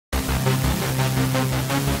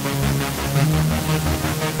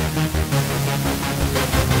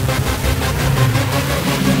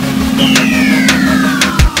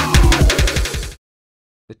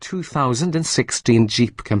2016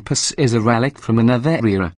 Jeep Compass is a relic from another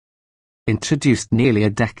era. Introduced nearly a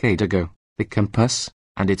decade ago, the Compass,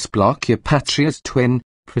 and its block-year Patriot twin,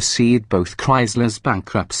 precede both Chrysler's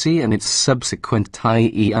bankruptcy and its subsequent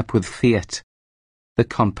tie-up with Fiat. The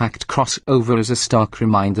compact crossover is a stark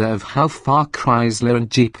reminder of how far Chrysler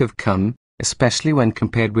and Jeep have come, especially when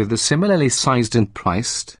compared with the similarly sized and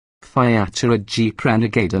priced Patriot Jeep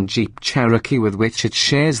Renegade and Jeep Cherokee with which it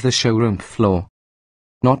shares the showroom floor.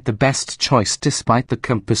 Not the best choice despite the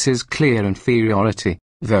Compass's clear inferiority,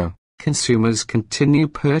 though. Consumers continue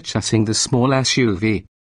purchasing the small SUV.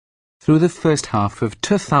 Through the first half of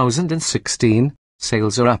 2016,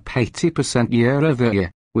 sales are up 80%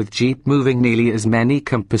 year-over-year, with Jeep moving nearly as many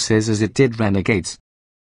Compasses as it did Renegades.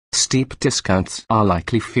 Steep discounts are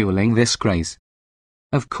likely fueling this craze.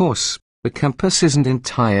 Of course, the Compass isn't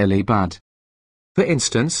entirely bad. For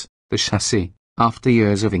instance, the chassis, after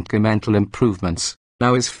years of incremental improvements,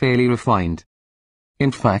 now is fairly refined.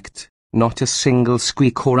 In fact, not a single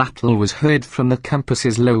squeak or rattle was heard from the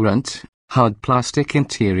Compass's low-rent, hard plastic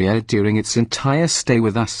interior during its entire stay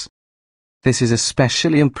with us. This is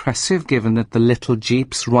especially impressive given that the little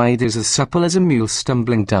Jeep's ride is as supple as a mule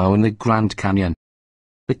stumbling down the Grand Canyon.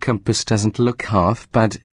 The Compass doesn't look half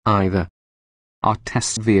bad, either. Our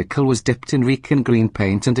test vehicle was dipped in Recon green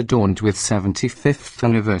paint and adorned with 75th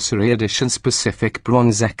Anniversary Edition specific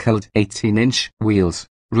bronze-ecled 18-inch wheels,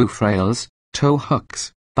 roof rails, tow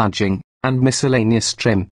hooks, badging, and miscellaneous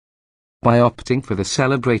trim. By opting for the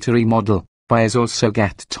celebratory model, buyers also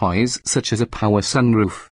get toys such as a power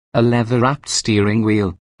sunroof, a leather-wrapped steering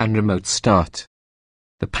wheel, and remote start.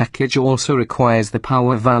 The package also requires the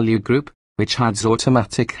Power Value Group, which adds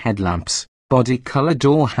automatic headlamps, body color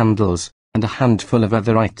door handles, and a handful of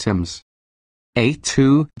other items. A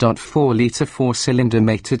 2.4-litre four-cylinder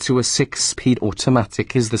mated to a 6-speed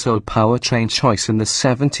automatic is the sole powertrain choice in the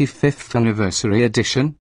 75th Anniversary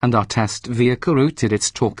Edition, and our test vehicle routed its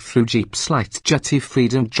torque through Jeep's light-duty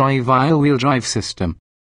Freedom Drive all-wheel drive system.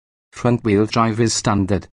 Front-wheel drive is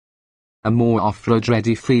standard. A more off-road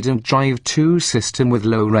ready Freedom Drive 2 system with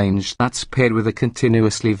low range that's paired with a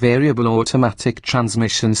continuously variable automatic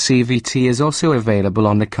transmission CVT is also available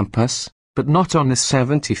on the Compass, but not on the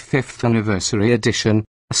 75th Anniversary Edition,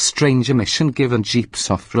 a strange omission given Jeep's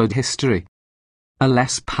off-road history. A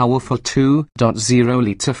less powerful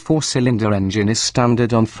 2.0-litre four-cylinder engine is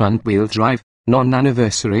standard on front-wheel drive,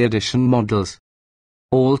 non-Anniversary Edition models.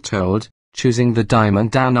 All told, choosing the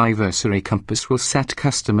Diamond Anniversary Compass will set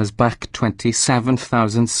customers back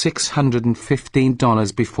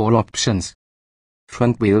 $27,615 before options.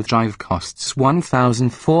 Front-wheel drive costs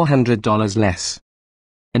 $1,400 less.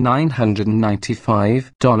 A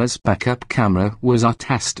 $995 backup camera was our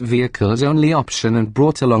test vehicle's only option and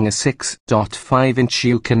brought along a 6.5-inch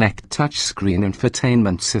Uconnect touchscreen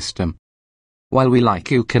infotainment system. While we like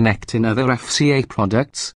Uconnect in other FCA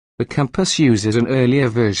products, the Compass uses an earlier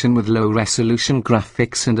version with low-resolution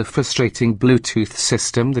graphics and a frustrating Bluetooth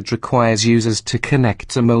system that requires users to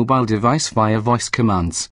connect a mobile device via voice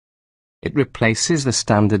commands. It replaces the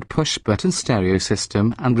standard push-button stereo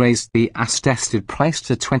system and raised the as-tested price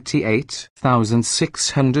to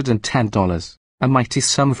 $28,610, a mighty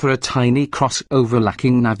sum for a tiny crossover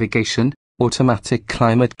lacking navigation, automatic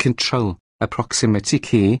climate control, a proximity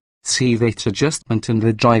key, seat adjustment, and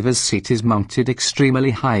the driver's seat is mounted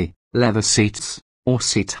extremely high, leather seats, or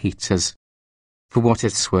seat heaters. For what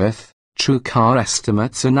it's worth, true car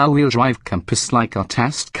estimates an all-wheel drive Compass like our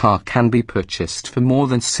test car can be purchased for more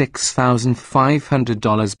than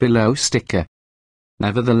 $6,500 below sticker.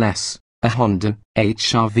 Nevertheless, a Honda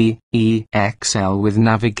HR-V EXL with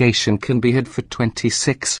navigation can be had for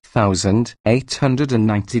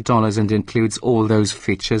 $26,890 and includes all those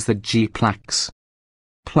features that Jeep lacks.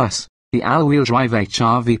 Plus, the all-wheel drive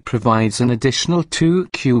HR-V provides an additional 2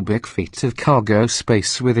 cubic feet of cargo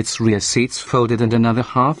space with its rear seats folded and another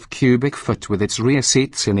half cubic foot with its rear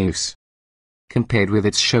seats in use. Compared with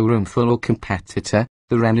its showroom floor competitor,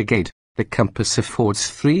 the Renegade, the Compass affords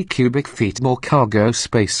 3 cubic feet more cargo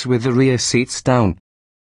space with the rear seats down.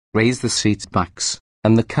 Raise the seat backs,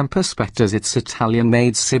 and the Compass betters its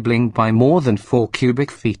Italian-made sibling by more than 4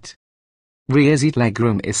 cubic feet. Rear seat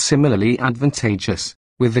legroom is similarly advantageous,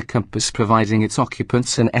 with the Compass providing its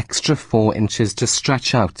occupants an extra 4 inches to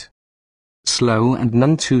stretch out. Slow and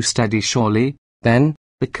none too steady surely, then,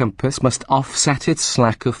 the Compass must offset its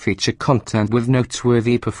slack of feature content with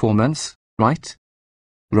noteworthy performance, right?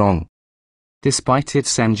 Wrong. Despite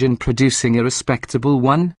its engine producing a respectable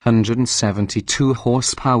 172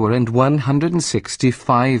 horsepower and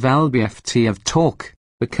 165 lb-ft of torque,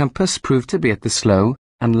 the Compass proved to be at the slow,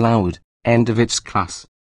 and loud, end of its class.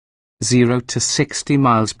 0 to 60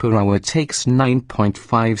 miles per hour takes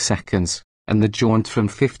 9.5 seconds, and the jaunt from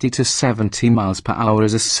 50 to 70 miles per hour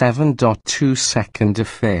is a 7.2 second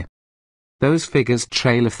affair. Those figures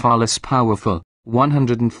trail a far less powerful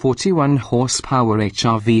 141 horsepower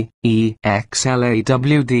HRV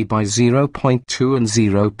EXLAWD by 0.2 and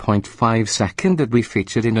 0.5 second that we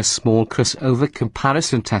featured in a small crossover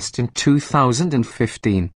comparison test in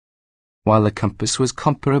 2015. While the Compass was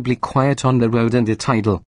comparably quiet on the road and at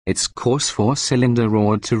idle, its coarse four-cylinder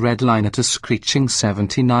roared to redline at a screeching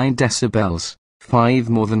 79 decibels, 5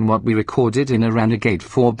 more than what we recorded in a Renegade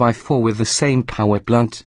 4x4 with the same power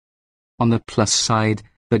blunt. On the plus side,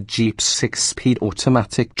 the Jeep's 6-speed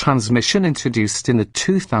automatic transmission introduced in the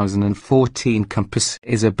 2014 Compass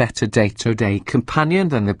is a better day-to-day companion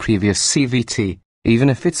than the previous CVT, even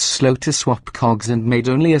if it's slow to swap cogs and made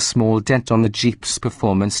only a small dent on the Jeep's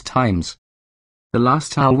performance times. The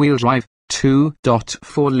last all-wheel drive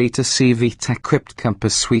 2.4-litre CVT-equipped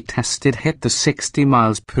Compass we tested hit the 60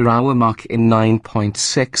 miles per hour mark in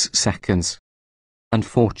 9.6 seconds.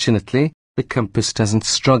 Unfortunately, the Compass doesn't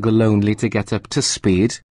struggle only to get up to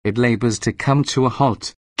speed, it labors to come to a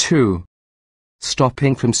halt, too.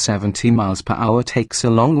 Stopping from 70 miles per hour takes a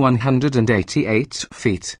long 188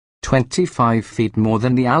 feet, 25 feet more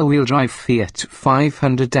than the all-wheel drive Fiat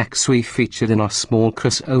 500X we featured in our small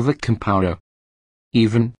crossover comparo.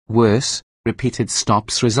 Even worse, repeated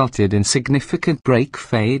stops resulted in significant brake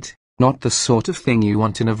fade, not the sort of thing you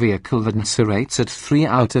want in a vehicle that rates at 3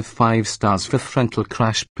 out of 5 stars for frontal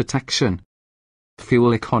crash protection.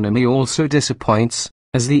 Fuel economy also disappoints,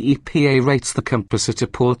 as the EPA rates the Compass at a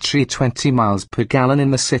paltry 20 miles per gallon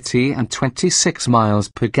in the city and 26 miles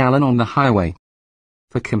per gallon on the highway.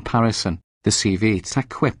 For comparison, the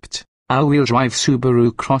CVT-equipped, all-wheel drive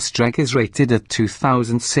Subaru Crosstrek is rated at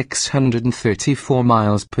 2,634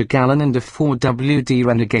 miles per gallon and a 4WD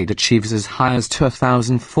Renegade achieves as high as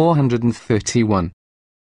 2,431.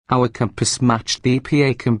 Our Compass matched the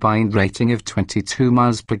EPA combined rating of 22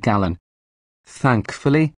 miles per gallon.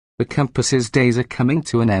 Thankfully, the Compass's days are coming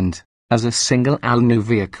to an end, as a single all-new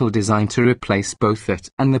vehicle designed to replace both it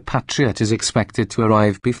and the Patriot is expected to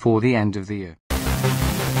arrive before the end of the year.